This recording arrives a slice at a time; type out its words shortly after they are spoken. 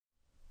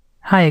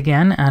Hi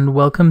again, and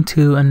welcome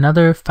to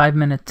another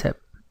 5-minute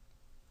tip.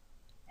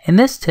 In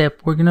this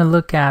tip, we're going to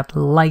look at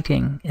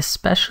lighting,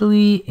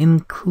 especially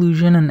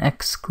inclusion and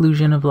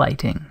exclusion of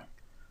lighting.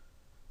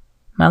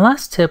 My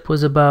last tip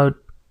was about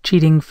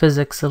cheating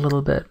physics a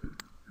little bit.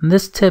 And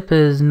this tip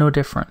is no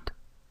different.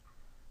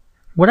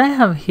 What I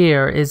have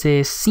here is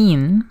a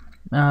scene,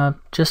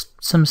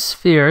 just some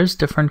spheres,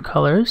 different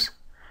colors,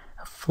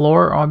 a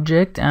floor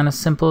object, and a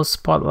simple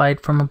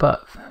spotlight from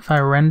above. If I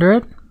render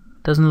it,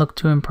 it doesn't look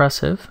too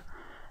impressive.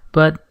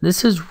 But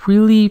this is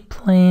really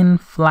plain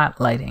flat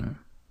lighting.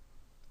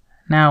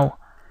 Now,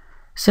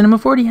 Cinema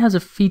 4D has a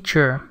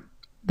feature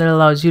that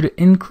allows you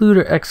to include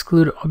or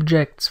exclude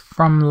objects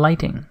from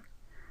lighting.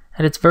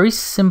 At its very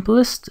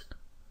simplest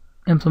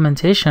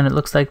implementation, it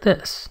looks like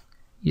this.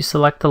 You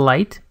select the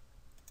light.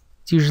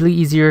 It's usually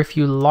easier if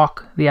you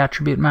lock the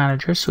attribute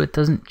manager so it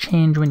doesn't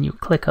change when you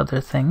click other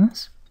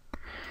things.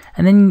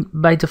 And then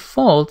by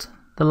default,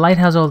 the light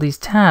has all these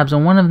tabs,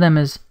 and one of them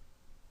is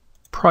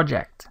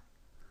project.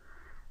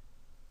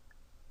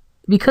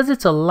 Because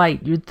it's a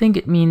light, you'd think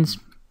it means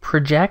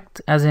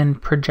project, as in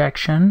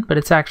projection, but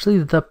it's actually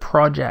the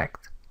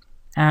project,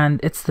 and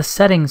it's the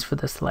settings for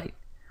this light.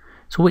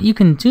 So what you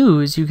can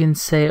do is you can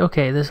say,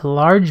 okay, this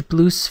large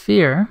blue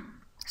sphere,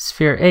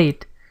 sphere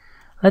 8,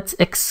 let's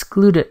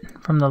exclude it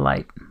from the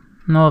light.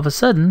 And all of a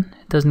sudden,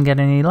 it doesn't get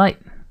any light.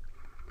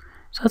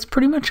 So that's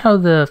pretty much how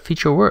the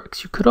feature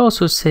works. You could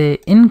also say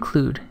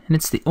include, and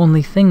it's the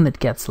only thing that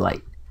gets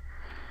light.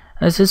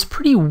 This is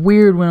pretty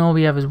weird when all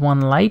we have is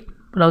one light,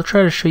 but I'll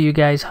try to show you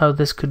guys how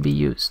this could be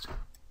used.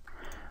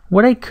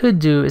 What I could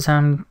do is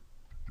I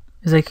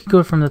could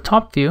go from the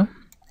top view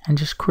and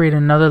just create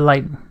another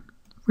light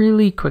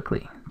really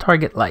quickly,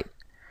 target light.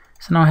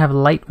 So now I have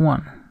light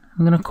 1.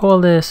 I'm going to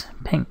call this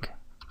pink.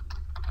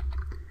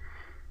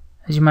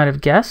 As you might have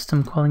guessed,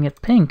 I'm calling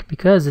it pink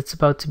because it's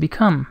about to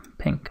become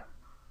pink.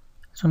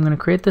 So I'm going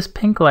to create this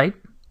pink light,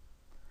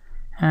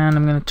 and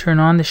I'm going to turn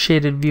on the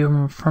shaded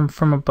view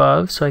from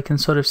above so I can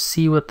sort of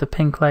see what the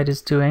pink light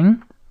is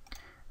doing.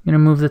 I'm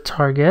going to move the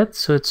target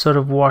so it sort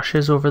of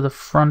washes over the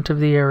front of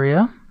the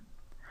area.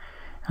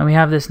 And we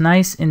have this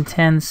nice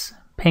intense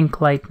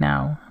pink light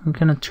now. I'm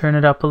going to turn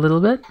it up a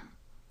little bit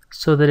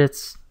so that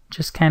it's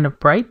just kind of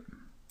bright.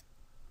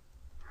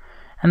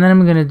 And then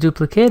I'm going to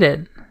duplicate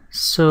it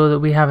so that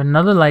we have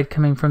another light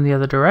coming from the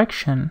other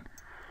direction.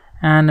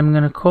 And I'm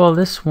going to call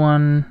this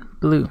one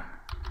blue.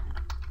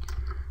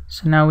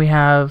 So now we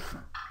have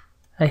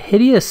a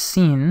hideous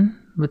scene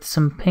with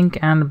some pink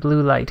and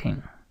blue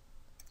lighting.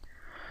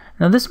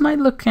 Now this might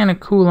look kind of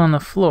cool on the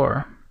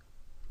floor.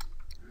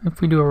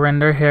 If we do a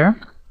render here,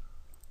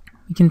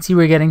 you can see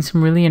we're getting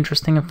some really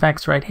interesting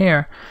effects right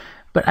here,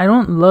 but I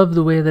don't love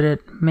the way that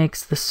it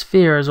makes the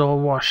spheres all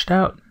washed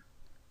out.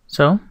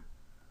 So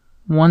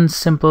one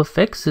simple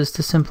fix is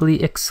to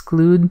simply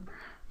exclude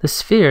the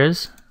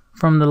spheres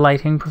from the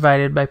lighting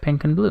provided by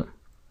pink and blue.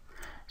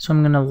 So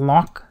I'm going to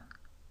lock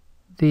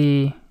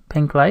the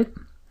pink light.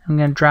 I'm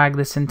going to drag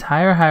this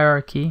entire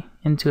hierarchy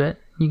into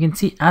it. You can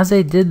see as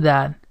I did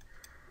that,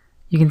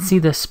 you can see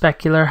the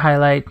specular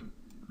highlight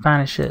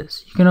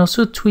vanishes. You can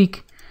also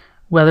tweak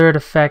whether it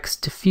affects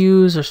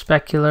diffuse or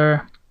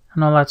specular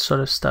and all that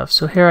sort of stuff.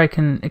 So here I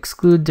can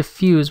exclude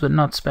diffuse but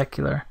not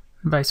specular,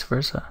 and vice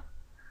versa.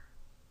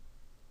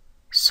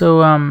 So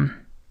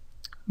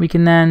we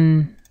can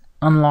then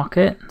unlock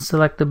it,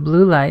 select the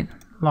blue light,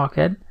 lock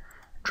it,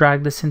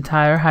 drag this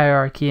entire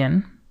hierarchy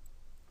in.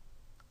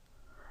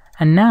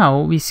 And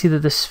now we see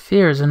that the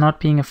spheres are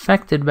not being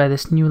affected by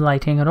this new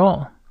lighting at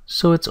all.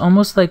 So it's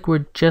almost like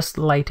we're just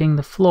lighting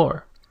the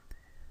floor.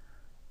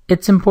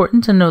 It's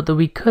important to note that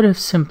we could have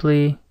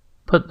simply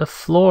put the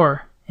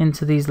floor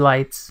into these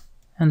lights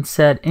and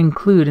said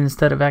include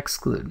instead of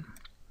exclude.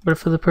 But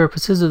for the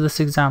purposes of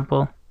this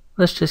example,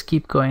 let's just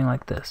keep going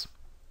like this.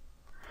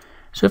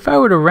 So if I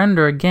were to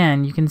render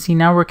again, you can see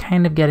now we're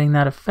kind of getting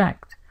that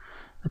effect.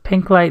 The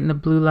pink light and the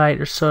blue light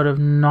are sort of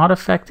not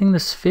affecting the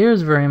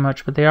spheres very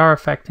much, but they are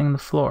affecting the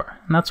floor.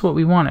 And that's what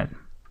we wanted.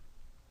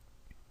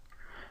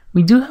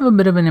 We do have a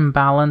bit of an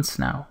imbalance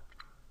now.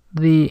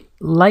 The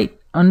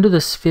light under the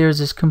spheres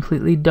is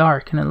completely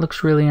dark and it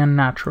looks really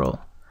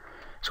unnatural.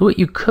 So what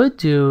you could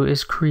do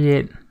is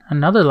create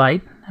another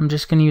light. I'm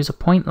just going to use a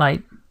point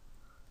light.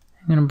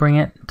 I'm going to bring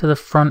it to the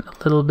front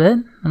a little bit.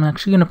 I'm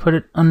actually going to put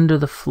it under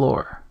the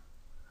floor.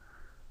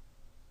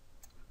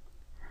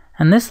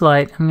 And this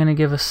light I'm going to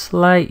give a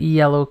slight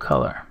yellow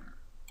color.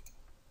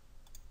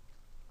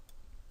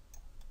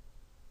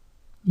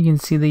 You can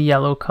see the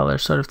yellow color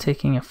sort of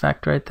taking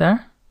effect right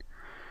there.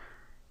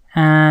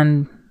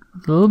 And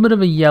a little bit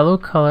of a yellow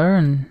color,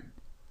 and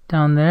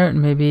down there at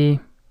maybe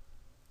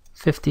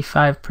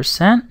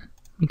 55%,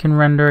 we can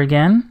render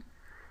again,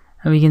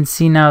 and we can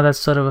see now that's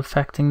sort of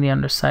affecting the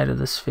underside of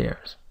the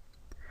spheres.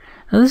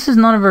 Now this is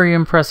not a very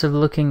impressive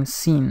looking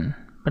scene,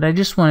 but I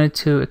just wanted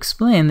to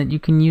explain that you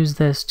can use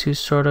this to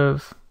sort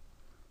of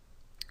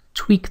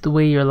tweak the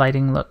way your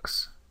lighting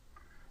looks.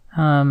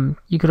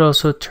 You could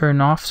also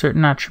turn off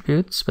certain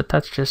attributes, but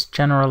that's just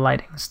general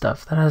lighting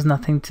stuff. That has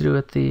nothing to do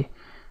with the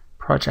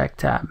project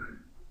tab.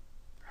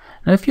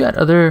 Now if you had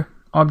other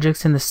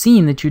objects in the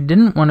scene that you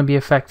didn't want to be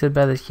affected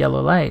by this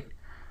yellow light,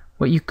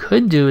 what you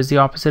could do is the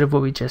opposite of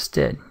what we just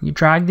did. You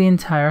drag the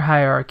entire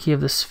hierarchy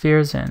of the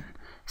spheres in.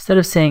 Instead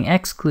of saying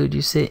exclude,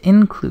 you say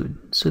include.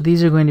 So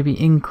these are going to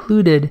be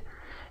included,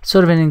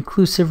 sort of an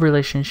inclusive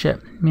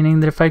relationship, meaning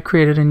that if I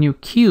created a new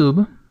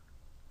cube,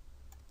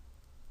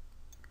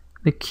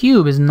 the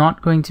cube is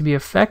not going to be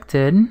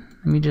affected.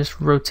 Let me just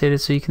rotate it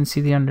so you can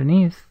see the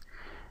underneath.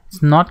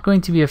 It's not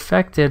going to be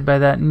affected by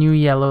that new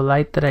yellow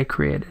light that I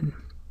created.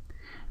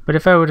 But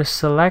if I were to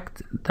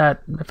select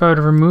that, if I were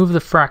to remove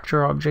the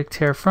fracture object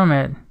here from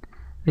it,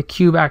 the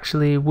cube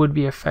actually would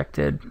be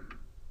affected.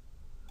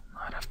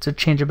 I'd have to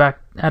change it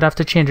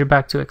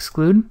back to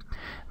exclude,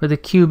 but the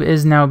cube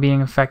is now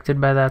being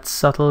affected by that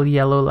subtle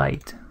yellow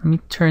light. Let me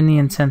turn the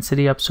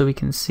intensity up so we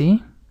can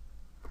see.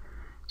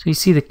 So you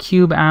see the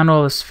cube and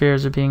all the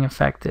spheres are being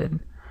affected.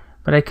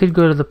 But I could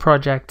go to the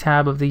project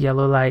tab of the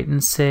yellow light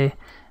and say,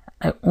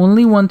 I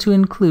only want to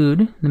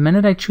include, the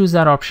minute I choose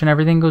that option,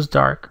 everything goes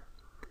dark,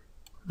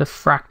 the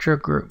fracture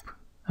group,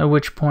 at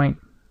which point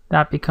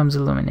that becomes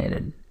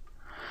illuminated.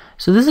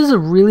 So this is a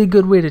really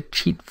good way to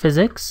cheat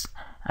physics.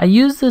 I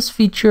use this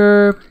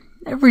feature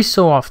every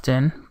so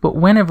often, but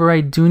whenever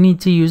I do need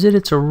to use it,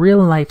 it's a real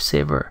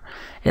lifesaver.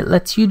 It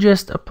lets you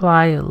just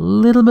apply a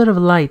little bit of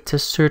light to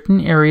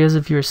certain areas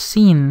of your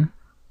scene,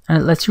 and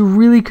it lets you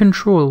really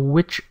control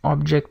which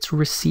objects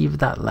receive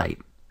that light.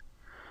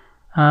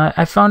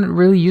 I found it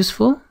really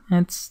useful.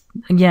 It's,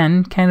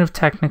 again, kind of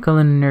technical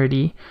and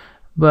nerdy,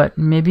 but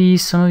maybe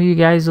some of you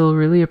guys will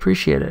really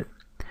appreciate it.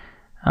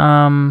 So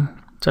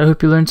I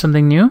hope you learned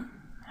something new,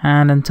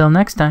 and until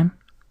next time,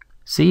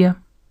 see ya.